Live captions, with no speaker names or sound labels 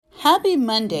Happy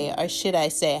Monday, or should I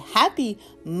say Happy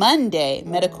Monday,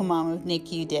 Medical Mom of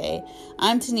NICU Day.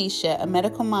 I'm Tanisha, a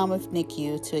medical mom of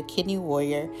NICU to a kidney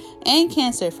warrior and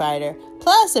cancer fighter,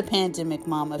 plus a pandemic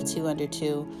mom of 2 under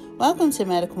 2. Welcome to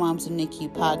Medical Moms of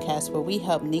NICU podcast, where we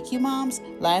help NICU moms,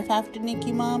 life after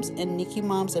NICU moms, and NICU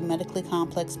moms of medically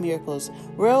complex miracles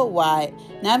worldwide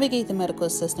navigate the medical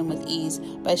system with ease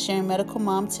by sharing medical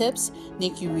mom tips,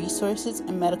 NICU resources,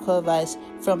 and medical advice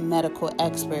from medical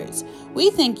experts. We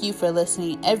thank you for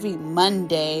listening every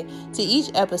Monday to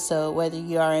each episode, whether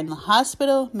you are in the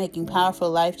hospital making powerful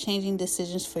life-changing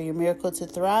decisions for your miracle to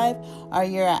thrive, or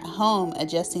you're at home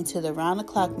adjusting to the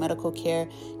round-the-clock medical care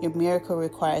your miracle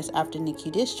requires after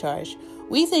NICU discharge.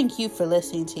 We thank you for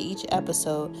listening to each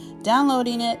episode,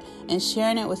 downloading it, and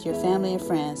sharing it with your family and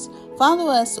friends.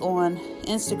 Follow us on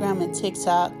Instagram and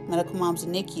TikTok, Medical Moms of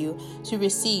NICU, to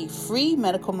receive free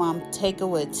Medical Mom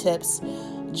Takeaway tips.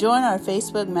 Join our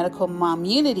Facebook Medical Mom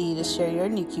Unity to share your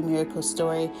NICU miracle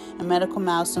story and medical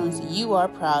milestones you are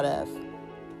proud of.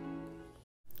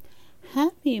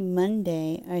 Happy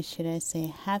Monday, or should I say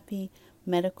Happy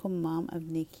Medical Mom of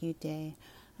NICU Day.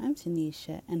 I'm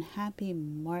Tanisha, and happy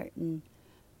Martin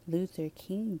Luther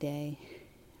King Day.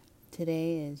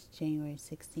 Today is January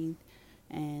 16th,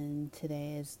 and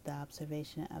today is the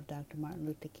observation of Dr. Martin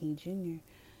Luther King Jr.,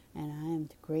 and I am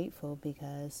grateful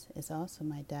because it's also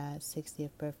my dad's 60th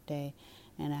birthday,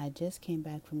 and I just came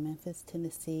back from Memphis,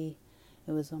 Tennessee.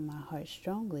 It was on my heart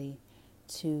strongly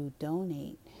to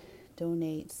donate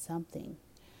something,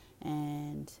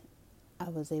 and I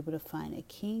was able to find a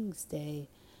King's Day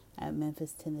at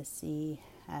Memphis, Tennessee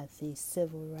at the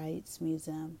Civil Rights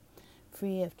Museum,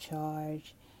 free of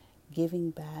charge, giving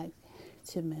back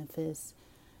to Memphis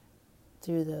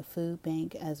through the food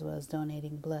bank as well as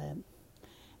donating blood.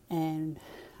 And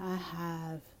I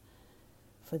have,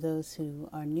 for those who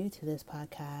are new to this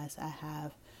podcast, I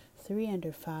have 3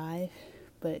 under 5,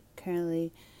 but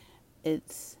currently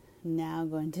it's now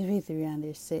going to be 3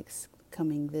 under 6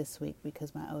 coming this week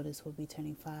because my oldest will be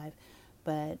turning 5.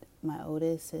 But my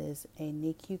oldest is a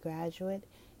NICU graduate,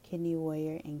 kidney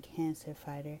warrior, and cancer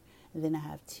fighter. And then I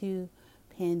have 2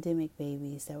 pandemic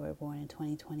babies that were born in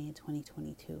 2020 and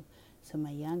 2022. So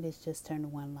my youngest just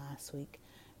turned 1 last week,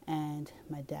 and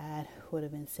my dad would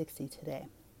have been 60 today.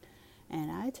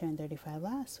 And I turned 35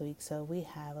 last week, so we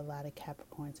have a lot of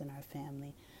Capricorns in our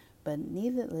family. But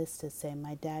needless to say,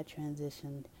 my dad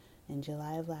transitioned in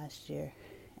July of last year,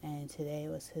 and today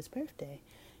was his birthday.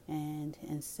 And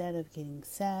instead of getting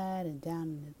sad and down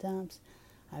in the dumps,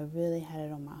 I really had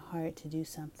it on my heart to do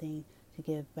something to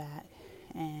give back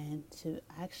and to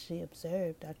actually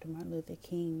observe Dr. Martin Luther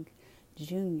King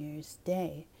Jr.'s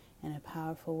day in a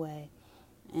powerful way.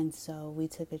 And so we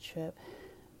took a trip,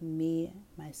 me,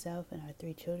 myself, and our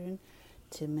 3 children,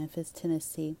 to Memphis,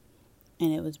 Tennessee.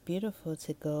 And it was beautiful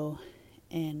to go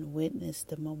and witness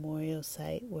the memorial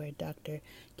site where Dr.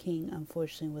 King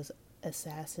unfortunately was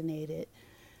assassinated.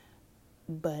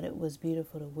 But it was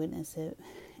beautiful to witness it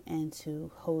and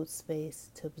to hold space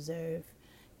to observe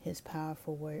his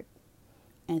powerful work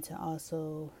and to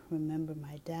also remember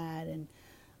my dad. And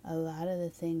a lot of the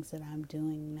things that I'm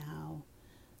doing now,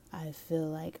 I feel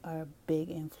like are big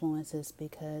influences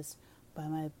because by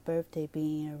my birthday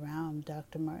being around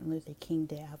Dr. Martin Luther King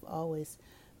Day, I've always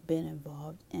been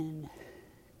involved in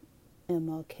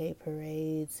MLK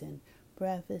parades and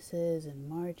breakfasts and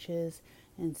marches.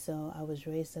 And so I was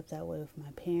raised up that way with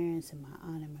my parents and my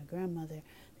aunt and my grandmother.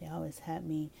 They always had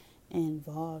me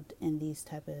involved in these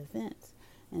type of events.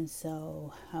 And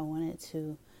so I wanted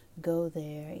to go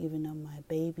there, even though my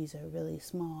babies are really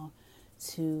small,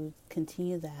 to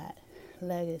continue that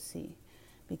legacy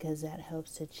because that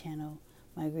helps to channel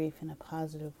my grief in a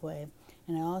positive way.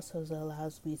 And it also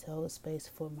allows me to hold space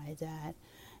for my dad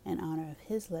in honor of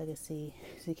his legacy,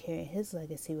 to carry his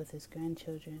legacy with his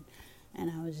grandchildren. And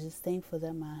I was just thankful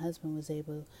that my husband was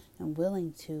able and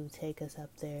willing to take us up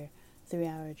there,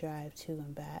 3-hour drive to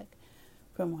and back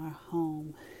from our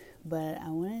home. But I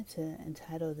wanted to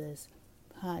entitle this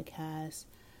podcast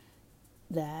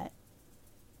that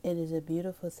it is a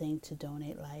beautiful thing to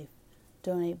donate life,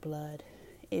 donate blood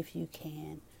if you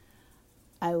can.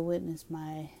 I witnessed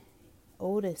my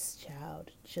oldest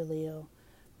child, Jaleel,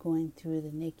 going through the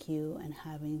NICU and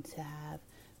having to have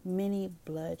many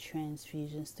blood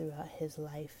transfusions throughout his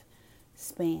life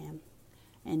span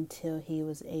until he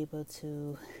was able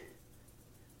to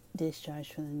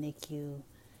discharge from the NICU.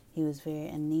 He was very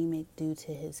anemic due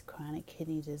to his chronic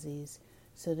kidney disease.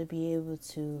 So to be able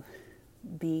to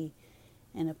be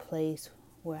in a place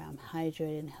where I'm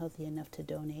hydrated and healthy enough to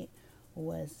donate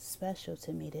was special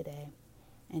to me today.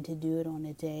 And to do it on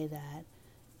a day that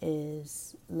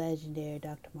is legendary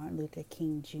Dr. Martin Luther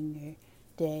King Jr.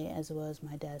 Day, as well as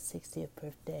my dad's 60th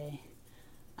birthday,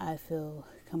 I feel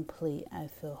complete. I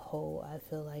feel whole. I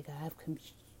feel like I have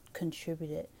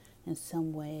contributed in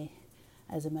some way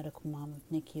as a medical mom of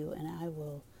NICU, and I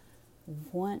will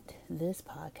want this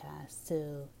podcast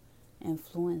to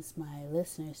influence my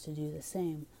listeners to do the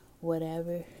same.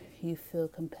 Whatever you feel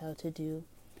compelled to do,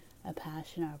 a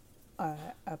passion or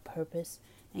a purpose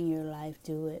in your life,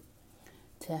 do it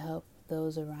to help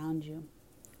those around you.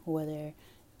 Whether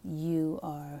you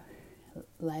are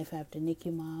life after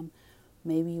NICU mom,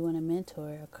 maybe you want to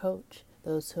mentor or coach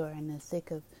those who are in the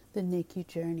thick of the NICU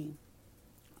journey,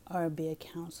 or be a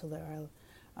counselor,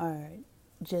 or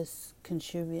just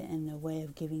contribute in a way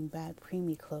of giving back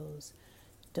preemie clothes.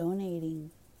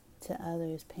 Donating to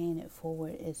others, paying it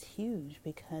forward is huge,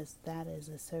 because that is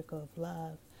a circle of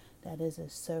love. That is a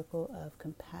circle of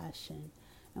compassion.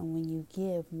 And when you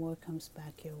give, more comes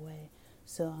back your way.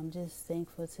 So I'm just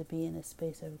thankful to be in a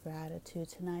space of gratitude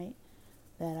tonight,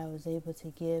 that I was able to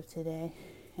give today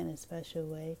in a special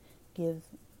way.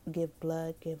 Give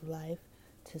blood, give life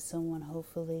to someone.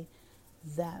 Hopefully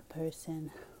that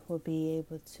person will be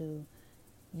able to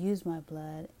use my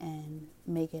blood and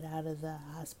make it out of the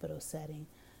hospital setting,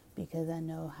 because I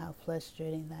know how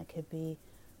frustrating that could be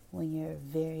when you're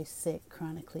very sick,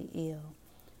 chronically ill.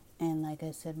 And like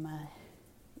I said, my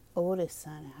oldest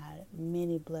son had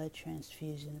many blood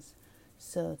transfusions.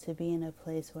 So to be in a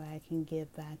place where I can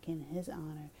give back in his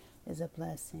honor is a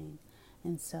blessing.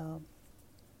 And so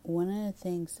one of the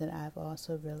things that I've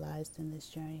also realized in this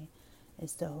journey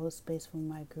is to hold space for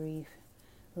my grief.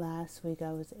 Last week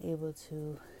I was able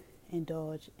to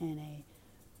indulge in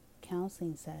a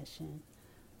counseling session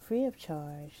free of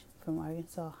charge from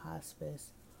Arkansas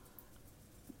Hospice.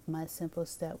 My simple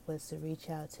step was to reach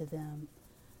out to them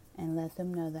and let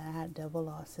them know that I had double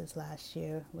losses last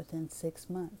year within 6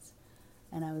 months.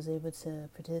 And I was able to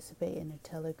participate in a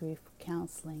telegrief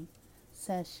counseling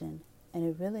session. And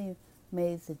it really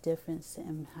made the difference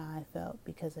in how I felt,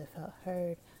 because I felt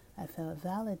heard, I felt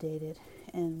validated.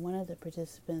 And one of the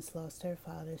participants lost her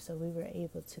father, so we were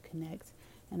able to connect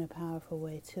in a powerful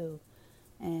way too.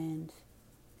 And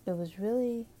it was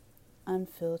really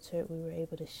unfiltered. We were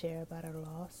able to share about our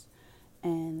loss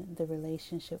and the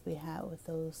relationship we had with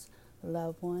those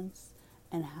loved ones,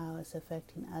 and how it's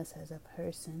affecting us as a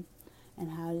person,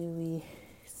 and how do we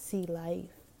see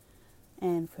life.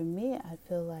 And for me, I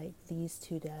feel like these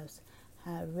two deaths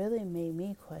have really made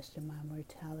me question my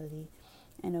mortality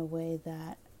in a way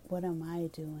that, what am I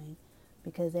doing?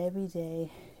 Because every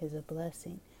day is a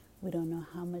blessing. We don't know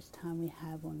how much time we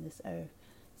have on this earth.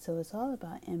 So it's all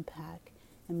about impact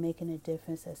and making a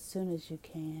difference as soon as you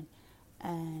can.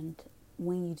 And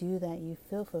when you do that, you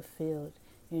feel fulfilled.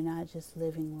 You're not just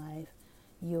living life,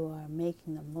 you are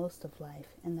making the most of life,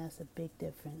 and that's a big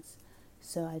difference.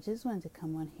 So I just wanted to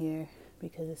come on here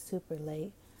because it's super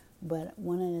late. But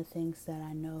one of the things that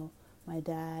I know, my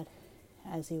dad,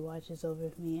 as he watches over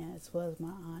me, as well as my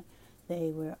aunt, they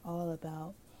were all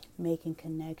about making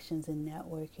connections and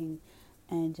networking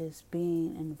and just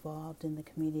being involved in the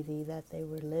community that they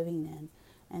were living in.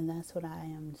 And that's what I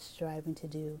am striving to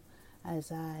do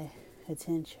as I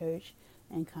attend church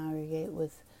and congregate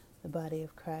with the body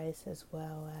of Christ, as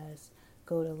well as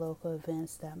go to local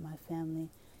events that my family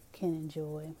can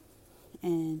enjoy,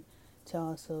 and to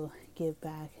also give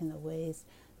back in the ways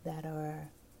that are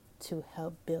to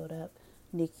help build up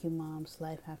NICU moms,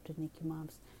 life after NICU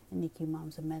moms, and NICU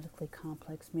moms of medically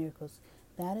complex miracles.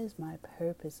 That is my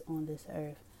purpose on this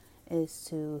earth, is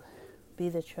to be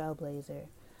the trailblazer,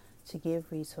 to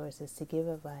give resources, to give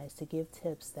advice, to give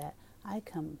tips that I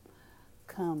come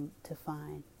to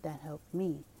find that help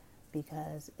me,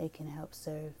 because it can help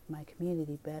serve my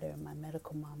community better, my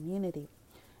medical mom unity.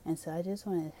 And so I just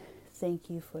want to thank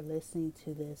you for listening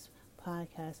to this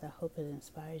podcast. I hope it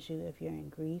inspires you, if you're in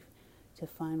grief, to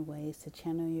find ways to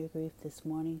channel your grief. This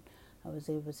morning I was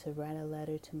able to write a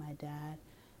letter to my dad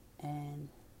and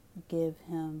give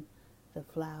him the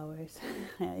flowers,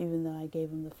 even though I gave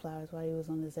him the flowers while he was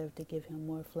on this earth, to give him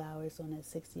more flowers on his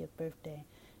 60th birthday,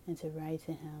 and to write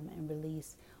to him and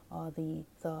release all the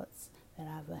thoughts that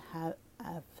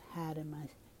I've had in my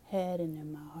head and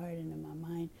in my heart and in my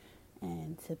mind,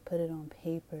 and to put it on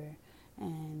paper.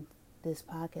 And this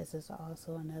podcast is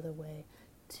also another way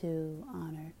to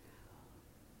honor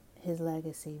his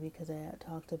legacy, because I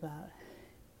talked about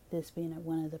this being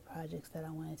one of the projects that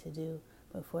I wanted to do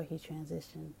before he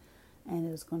transitioned, and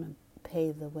it was going to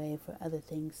pave the way for other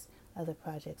things, other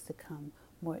projects to come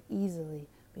more easily,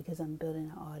 because I'm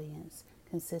building an audience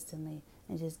consistently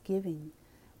and just giving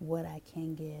what I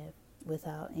can give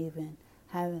without even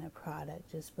having a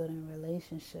product, just building a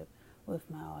relationship with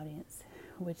my audience,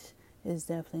 which is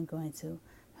definitely going to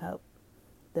help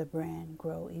the brand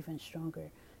grow even stronger.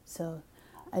 So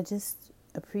I just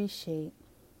appreciate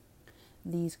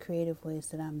these creative ways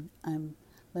that I'm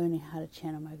learning how to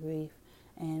channel my grief.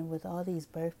 And with all these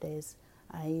birthdays,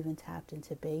 I even tapped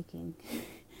into baking.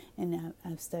 And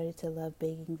I've started to love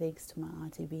baking thanks to my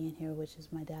auntie being here, which is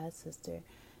my dad's sister,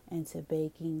 and to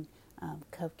baking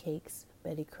cupcakes,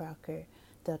 Betty Crocker,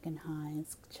 Duck and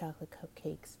Hines chocolate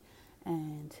cupcakes,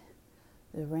 and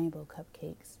the rainbow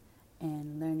cupcakes,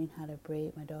 and learning how to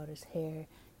braid my daughter's hair.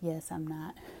 Yes, I'm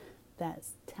not that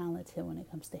talented when it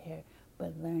comes to hair,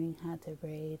 but learning how to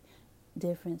braid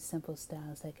different simple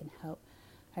styles that can help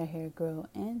her hair grow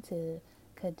and to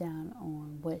cut down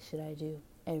on what should I do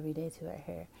every day to her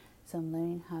hair. So I'm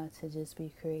learning how to just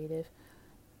be creative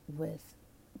with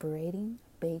braiding,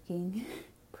 baking,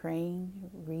 praying,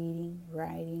 reading,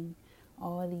 writing,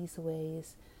 all these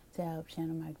ways to help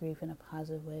channel my grief in a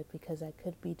positive way, because I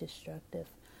could be destructive.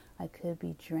 I could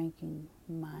be drinking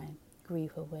my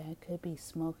grief away. I could be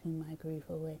smoking my grief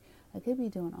away. I could be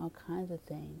doing all kinds of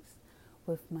things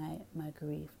with my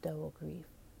grief, double grief.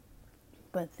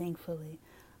 But thankfully,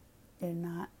 they're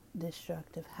not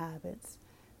destructive habits.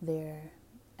 They're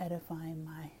edifying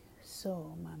my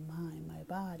soul, my mind, my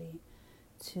body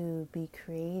to be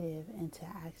creative and to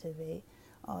activate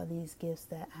all these gifts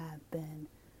that have been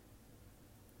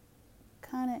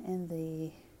kind of in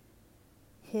the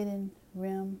hidden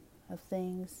realm of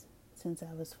things since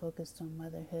I was focused on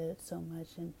motherhood so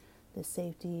much and the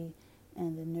safety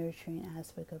and the nurturing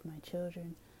aspect of my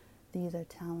children. These are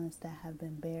talents that have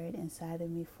been buried inside of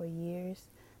me for years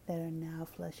that are now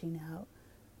flushing out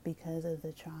because of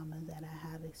the trauma that I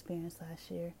have experienced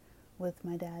last year with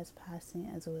my dad's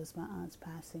passing as well as my aunt's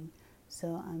passing.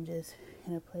 So I'm just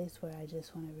in a place where I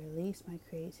just want to release my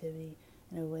creativity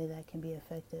in a way that can be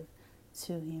effective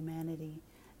to humanity,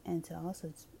 and to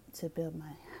also to build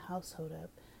my household up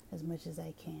as much as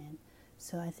I can.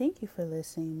 So I thank you for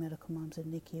listening, Medical Moms of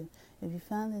NICU. If you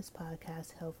found this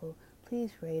podcast helpful,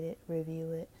 please rate it,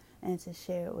 review it, and to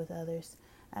share it with others,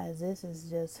 as this is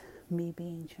just me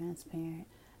being transparent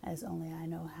as only I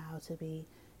know how to be.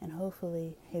 And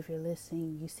hopefully, if you're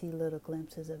listening, you see little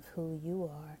glimpses of who you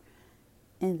are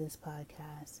in this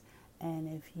podcast. And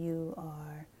if you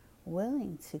are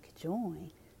willing to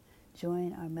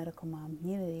join our Medical Mom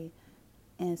community,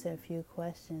 answer a few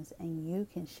questions, and you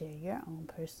can share your own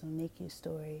personal NICU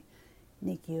story,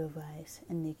 NICU advice,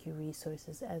 and NICU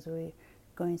resources, as we're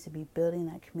going to be building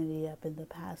that community up. In the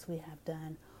past, we have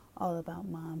done all about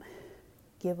mom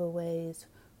giveaways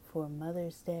for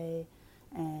Mother's Day,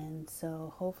 and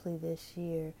so hopefully this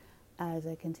year, as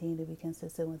I continue to be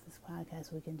consistent with this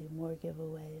podcast, we can do more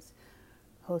giveaways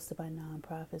hosted by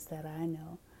nonprofits that I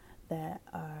know that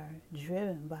are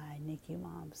driven by NICU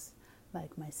moms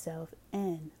like myself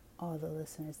and all the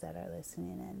listeners that are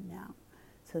listening in now.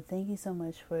 So thank you so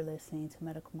much for listening to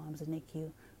Medical Moms of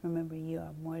NICU. Remember, you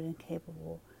are more than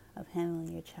capable of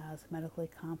handling your child's medically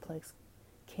complex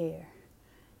care.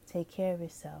 Take care of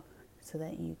yourself so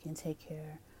that you can take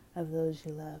care of those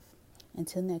you love.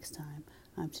 Until next time,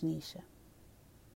 I'm Tanisha.